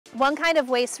One kind of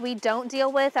waste we don't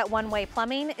deal with at One Way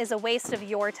Plumbing is a waste of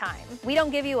your time. We don't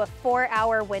give you a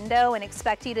 4-hour window and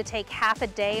expect you to take half a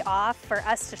day off for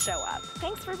us to show up.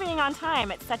 Thanks for being on time.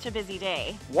 It's such a busy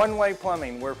day. One Way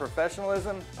Plumbing, where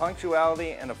professionalism,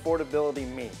 punctuality, and affordability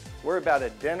meet. We're about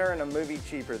a dinner and a movie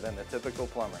cheaper than the typical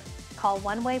plumber. Call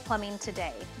One Way Plumbing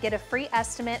today. Get a free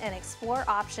estimate and explore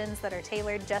options that are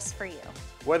tailored just for you.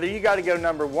 Whether you got to go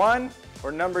number 1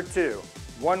 or number 2,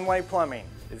 One Way Plumbing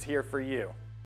is here for you.